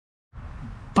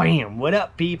Bam! What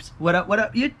up, peeps? What up,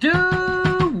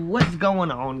 YouTube? What's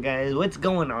going on, guys? What's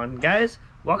going on, guys?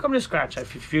 Welcome to Scratch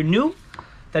Life. If you're new,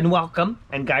 then welcome.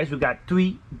 And guys, we got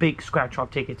 3 big scratch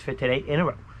off tickets for today in a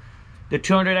row. The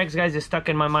 200X, guys, is stuck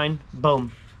in my mind.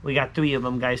 Boom. We got 3 of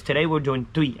them, guys. Today we're doing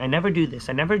 3. I never do this.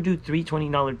 I never do 3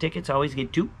 $20 tickets. I always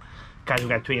get 2. Guys, we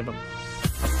got 3 of them.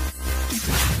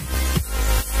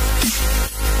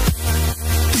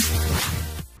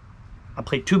 I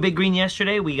played 2 big green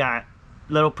yesterday. We got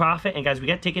little profit, and guys, we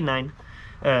got ticket 9.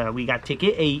 We got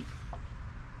ticket 8,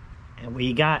 and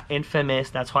we got infamous.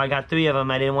 That's why I got 3 of them.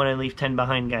 I didn't want to leave 10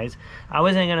 behind, guys. I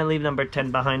wasn't gonna leave number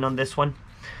 10 behind on this one.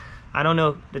 I don't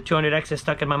know, the 200X is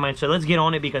stuck in my mind, so let's get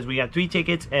on it because we got 3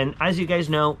 tickets. And as you guys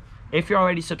know, if you're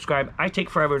already subscribed, I take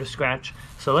forever to scratch,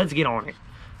 so let's get on it.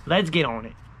 Let's get on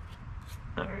it.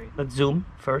 All right, let's zoom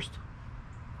first.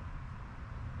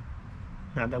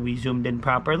 Now that we zoomed in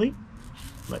properly,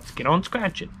 let's get on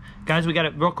scratching. Guys, we got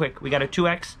it real quick. We got a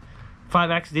 2X,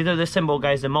 5X. These are the symbol,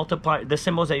 guys, the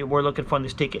symbols that we're looking for on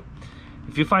this ticket.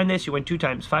 If you find this, you win 2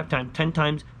 times, 5 times, 10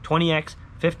 times, 20X,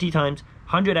 50 times,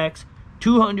 100X,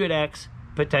 200X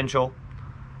potential.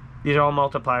 These are all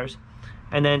multipliers.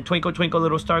 And then twinkle twinkle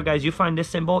little star, guys, you find this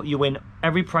symbol, you win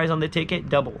every prize on the ticket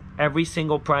double. Every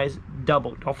single prize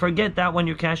double. Don't forget that when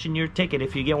you're cashing your ticket,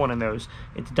 if you get one of those,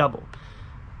 it's double.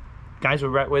 Guys, we're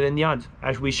right within the odds,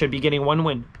 as we should be getting 1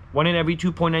 win. 1 in every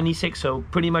 2.96, so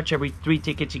pretty much every 3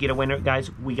 tickets you get a winner.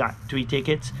 Guys, we got 3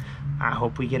 tickets. I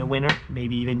hope we get a winner,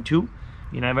 maybe even 2.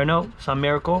 You never know. Some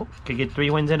miracle could get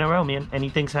 3 wins in a row, man.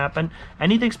 Anything's happen.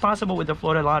 Anything's possible with the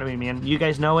Florida Lottery, man. You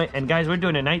guys know it. And guys, we're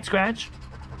doing a night scratch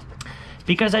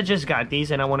because I just got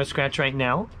these and I want to scratch right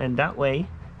now, and that way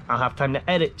I'll have time to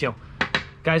edit too.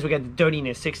 Guys, we got the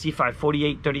dirtiness: 65,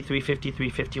 48, 33, 53,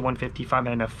 51, 55,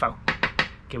 and a 4.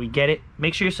 Okay, we get it.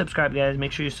 Make sure you subscribe, guys.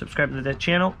 Make sure you subscribe to the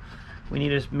channel. We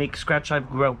need to make Scratch Life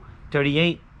grow.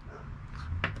 38.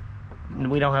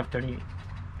 We don't have 38.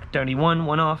 31,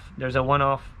 1 off. There's a 1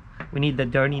 off. We need the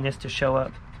dirtiness to show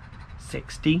up.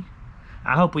 60.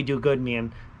 I hope we do good,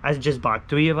 man. I just bought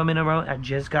 3 of them in a row. I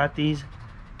just got these.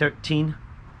 13.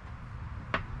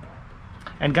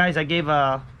 And guys, I gave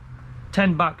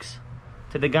 $10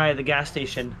 to the guy at the gas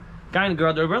station. Guy and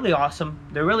girl, they're really awesome.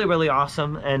 They're really, really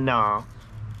awesome. And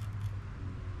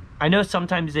I know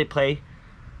sometimes they play.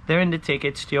 They're into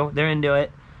tickets still. They're into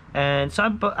it. And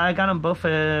so I got them both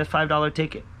a $5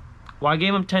 ticket. Well, I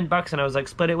gave them $10 and I was like,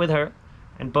 split it with her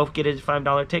and both get a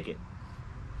 $5 ticket.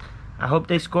 I hope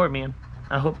they score, man.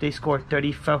 I hope they score.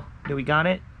 34. Do we got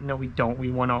it? No, we don't. We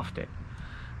 1 offed it.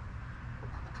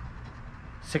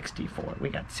 64. We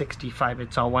got 65.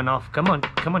 It's all 1 off. Come on.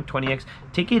 Come on, 20X.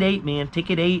 Ticket 8, man.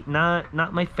 Ticket 8. Not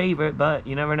my favorite, but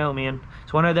you never know, man.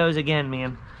 It's one of those again,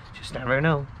 man. Just never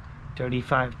know.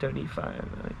 35, 35.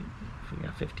 We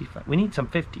got 55. We need some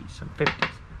 50s. Some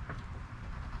 50s.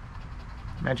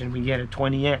 Imagine we get a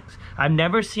 20X. I've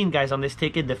never seen, guys, on this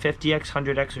ticket the 50X,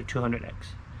 100X, or 200X.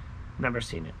 Never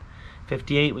seen it.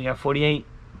 58. We got 48.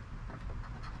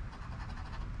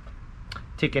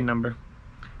 Ticket number.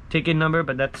 Ticket number,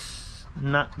 but that's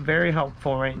not very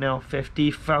helpful right now.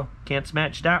 54. Can't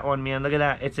match that one, man. Look at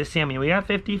that. It's a Sammy. We got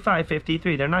 55,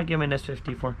 53. They're not giving us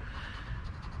 54.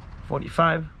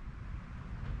 45.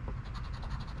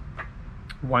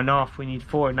 1 off. We need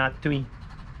 4, not 3.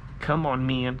 Come on,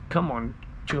 man. Come on,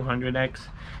 200X.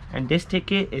 And this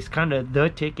ticket is kind of the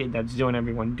ticket that's doing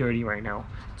everyone dirty right now.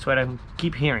 That's what I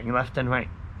keep hearing left and right.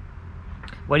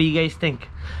 What do you guys think?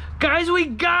 Guys, we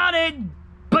got it!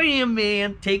 Bam,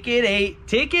 man. Ticket 8.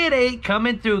 Ticket 8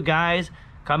 coming through, guys.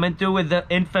 Coming through with the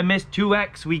infamous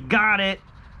 2X. We got it.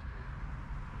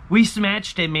 We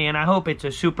smashed it, man. I hope it's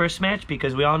a super smash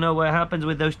because we all know what happens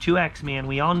with those 2X, man.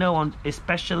 We all know, on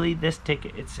especially this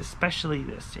ticket. It's especially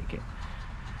this ticket.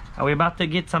 Are we about to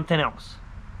get something else?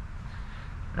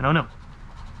 I don't know.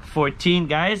 14,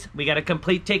 guys. We got a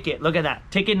complete ticket. Look at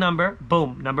that. Ticket number.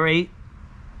 Boom. Number 8.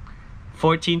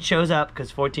 14 shows up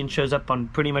because 14 shows up on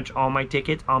pretty much all my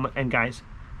tickets. And guys,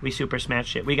 we super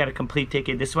smashed it. We got a complete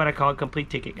ticket. This is what I call a complete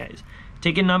ticket, guys.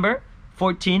 Ticket number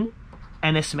 14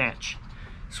 and a smash.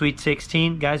 Sweet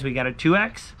 16, guys, we got a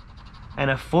 2X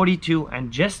and a 42,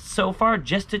 and just so far,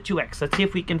 just a 2X. Let's see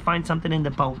if we can find something in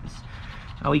the bonus.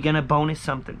 Are we gonna bonus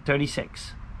something?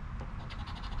 36.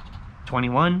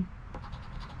 21.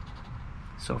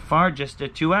 So far, just a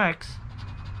 2X.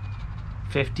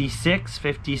 56,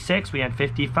 56, we had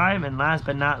 55, and last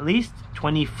but not least,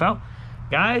 24.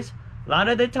 Guys, a lot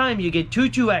of the time you get 2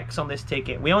 2X on this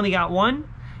ticket. We only got 1,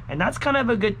 and that's kind of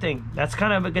a good thing. That's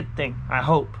kind of a good thing. I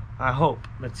hope.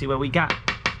 Let's see what we got.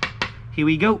 Here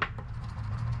we go.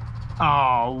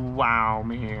 Oh, wow,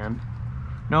 man.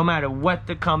 No matter what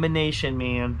the combination,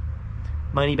 man.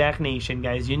 Money back nation,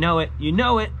 guys. You know it. You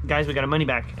know it. Guys, we got our money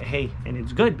back. Hey, and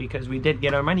it's good because we did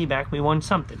get our money back. We won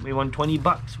something. We won 20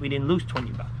 bucks. We didn't lose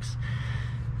 20 bucks.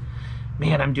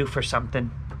 Man, I'm due for something.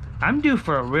 I'm due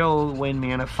for a real win,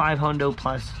 man. A 500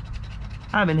 plus.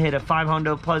 I haven't hit a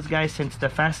 500 plus, guys, since the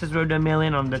fastest road to a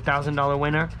million on the $1,000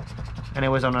 winner. And it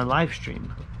was on a live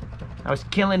stream. I was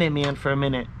killing it, man, for a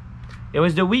minute. It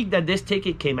was the week that this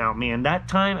ticket came out, man. At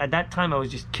that time, I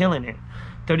was just killing it.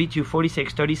 32,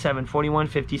 46, 37, 41,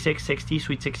 56, 60,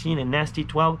 Sweet 16, and Nasty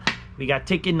 12. We got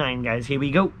ticket 9, guys. Here we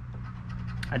go.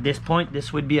 At this point,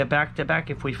 this would be a back-to-back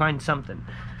if we find something.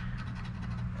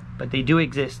 But they do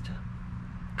exist.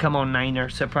 Come on, Niner.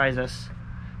 Surprise us.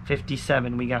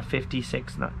 57. We got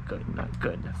 56. Not good. Not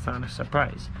good. That's not a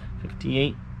surprise.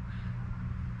 58.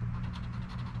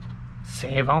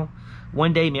 Save on.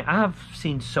 One day, man, I have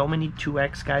seen so many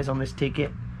 2x guys on this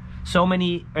ticket. So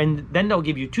many, and then they'll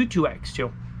give you 2x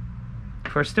too.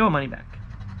 For still money back.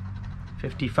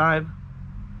 55.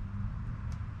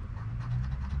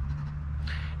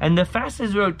 And the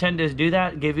fastest road tenders do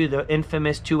that, give you the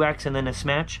infamous 2x and then a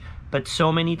smash. But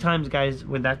so many times, guys,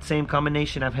 with that same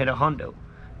combination, I've hit a hundo.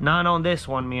 Not on this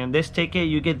one, man. This ticket,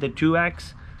 you get the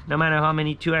 2x. No matter how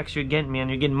many 2x you're getting, man,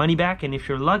 you're getting money back. And if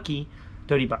you're lucky,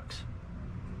 30 bucks.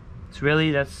 It's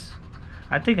really, that's...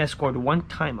 I think I scored one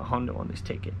time a hundo on this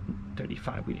ticket.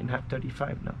 35. We didn't have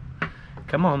 35, no.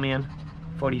 Come on, man.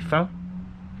 44.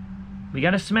 We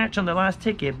got a smash on the last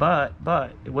ticket, but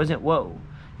it wasn't whoa.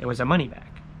 It was a money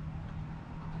back.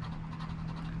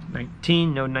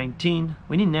 19, no 19.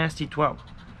 We need nasty 12.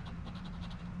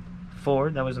 4,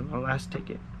 that was on the last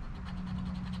ticket.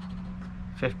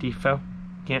 54.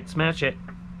 Can't smash it.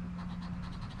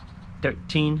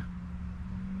 13.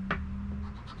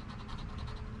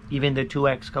 Even the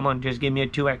 2x. Come on, just give me a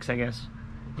 2x, I guess.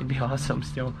 It'd be awesome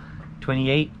still.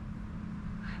 28.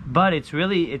 But it's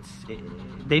really,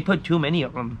 they put too many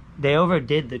of them. They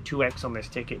overdid the 2x on this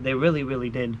ticket. They really, really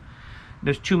did.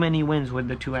 There's too many wins with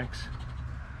the 2x.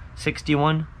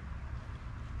 61.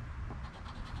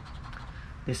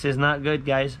 This is not good,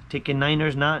 guys. Ticket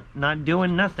Niners not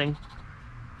doing nothing.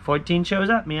 14 shows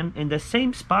up, man. In the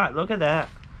same spot. Look at that.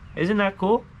 Isn't that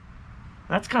cool?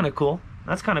 That's kind of cool.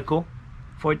 That's kind of cool.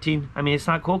 14. I mean, it's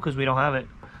not cool because we don't have it.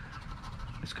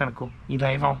 It's kind of cool.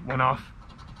 11 went off.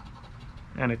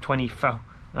 And a 20 fell.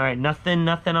 Alright, nothing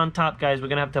on top, guys. We're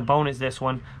going to have to bonus this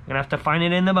one. We're going to have to find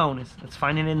it in the bonus. Let's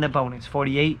find it in the bonus.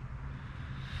 48.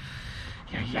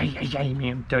 Yeah,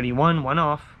 man. 31, one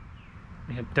off.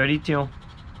 We have 32.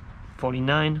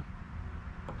 49.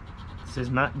 This is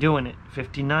not doing it.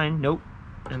 59, nope.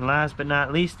 And last but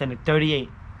not least, and a 38.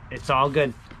 It's all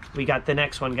good. We got the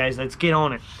next one, guys. Let's get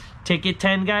on it. Ticket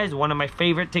 10, guys. One of my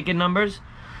favorite ticket numbers.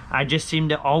 I just seem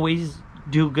to always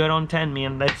do good on 10,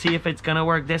 man. Let's see if it's gonna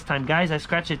work this time. Guys, I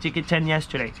scratched a ticket 10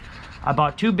 yesterday. I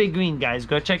bought 2 big green, guys.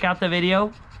 Go check out the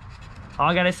video. All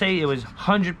I gotta say, it was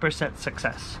 100%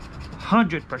 success.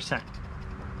 100%.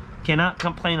 Cannot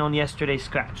complain on yesterday's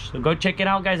scratch. So go check it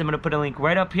out, guys. I'm gonna put a link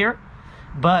right up here.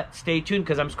 But stay tuned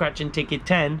because I'm scratching ticket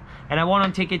 10. And I won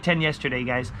on ticket 10 yesterday,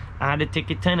 guys. I had a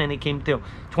ticket 10 and it came through.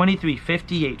 23,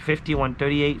 58, 51,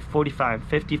 38, 45,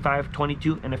 55,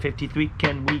 22, and a 53.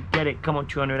 Can we get it? Come on,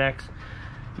 200x.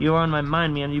 You're on my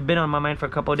mind, man. You've been on my mind for a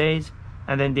couple of days.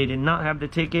 And then they did not have the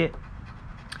ticket.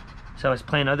 So I was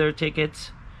playing other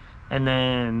tickets. And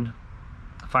then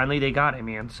finally they got it,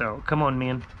 man. So come on,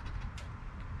 man.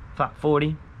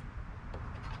 40.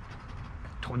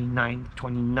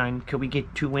 29. Could we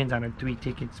get 2 wins out of 3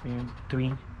 tickets, man?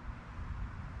 3.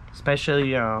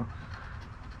 Especially,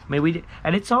 maybe we did,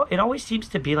 and it always seems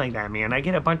to be like that, man. I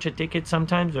get a bunch of tickets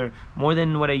sometimes, or more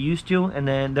than what I used to, and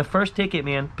then the first ticket,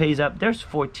 man, pays up. There's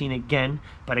 14 again,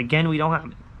 but again, we don't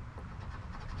have it.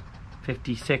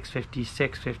 56,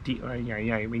 56, 50. Oh,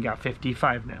 yeah, we got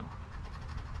 55 now.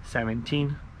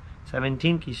 17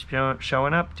 keeps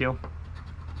showing up too.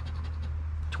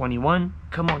 21.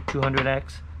 Come on,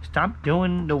 200x. Stop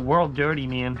doing the world dirty,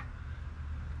 man.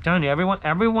 I'm telling you,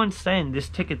 everyone's saying this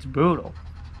ticket's brutal.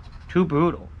 Too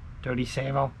brutal.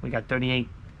 37. We got 38.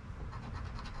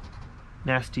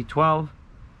 Nasty 12.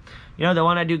 You know the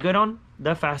one I do good on?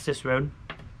 The fastest road.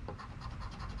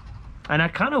 And I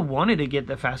kind of wanted to get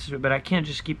the fastest road, but I can't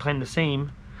just keep playing the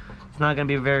same. It's not going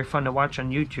to be very fun to watch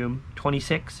on YouTube.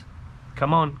 26.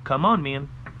 Come on, man.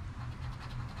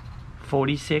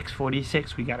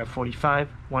 46, we got a 45,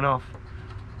 one off.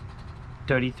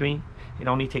 33, it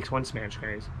only takes 1 smash,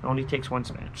 guys. It only takes 1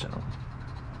 smash, so.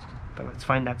 But let's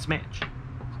find that smash.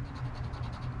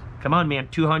 Come on, man,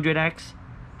 200x,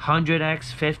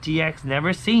 100x, 50x,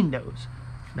 never seen those.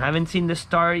 I haven't seen the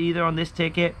star either on this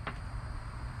ticket.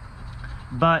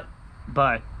 But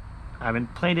I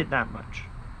haven't played it that much.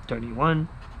 31.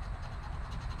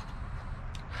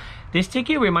 This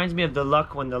ticket reminds me of the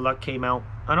Luck when the Luck came out.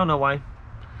 I don't know why.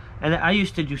 And I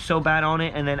used to do so bad on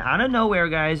it. And then out of nowhere,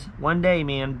 guys, one day,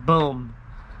 man, boom.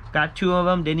 Got 2 of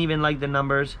them. Didn't even like the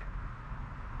numbers.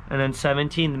 And then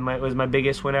 17 was my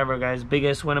biggest win ever, guys.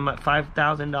 Biggest win of my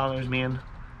 $5,000, man.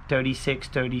 36.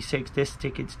 This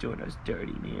ticket's doing us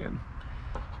dirty, man.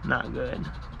 Not good.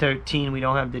 13. We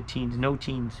don't have the teens. No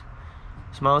teens.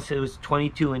 Smallest it was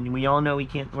 22, and we all know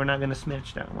we're not gonna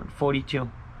smash that one. 42.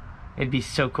 It'd be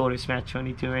so cool to smash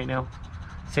 22 right now.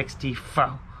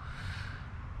 64.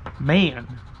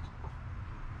 Man.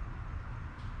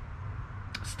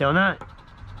 Still not.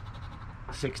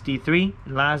 63.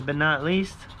 Last but not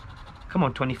least. Come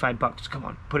on, 25 bucks. Come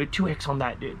on. Put a 2x on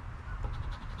that, dude.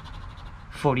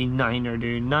 49er,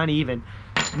 dude. Not even.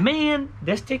 Man,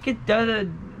 this ticket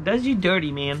does you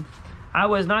dirty, man. I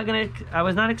was not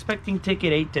expecting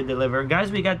ticket 8 to deliver.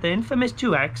 Guys, we got the infamous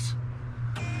 2x.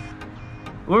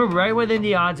 We're right within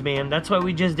the odds, man. That's what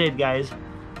we just did, guys.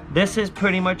 This is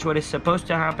pretty much what is supposed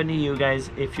to happen to you guys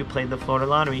if you play the Florida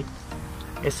Lottery.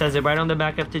 It says it right on the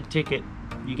back of the ticket.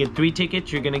 You get 3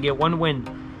 tickets, you're gonna get 1 win.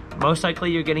 Most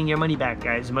likely you're getting your money back,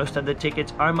 guys. Most of the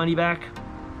tickets are money back.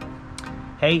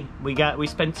 Hey, we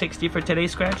spent 60 for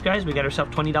today's scratch, guys. We got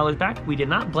ourselves $20 back. We did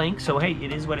not blank, so hey,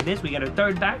 it is what it is. We got our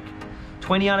 3rd back.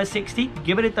 20 out of 60.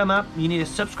 Give it a thumb up. You need to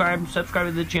subscribe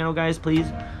to the channel, guys, please.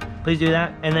 Please do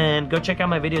that. And then go check out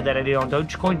my video that I did on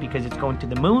Dogecoin because it's going to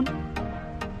the moon.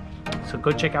 So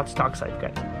go check out Stock Life,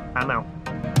 guys. I'm out.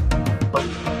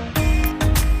 Boom.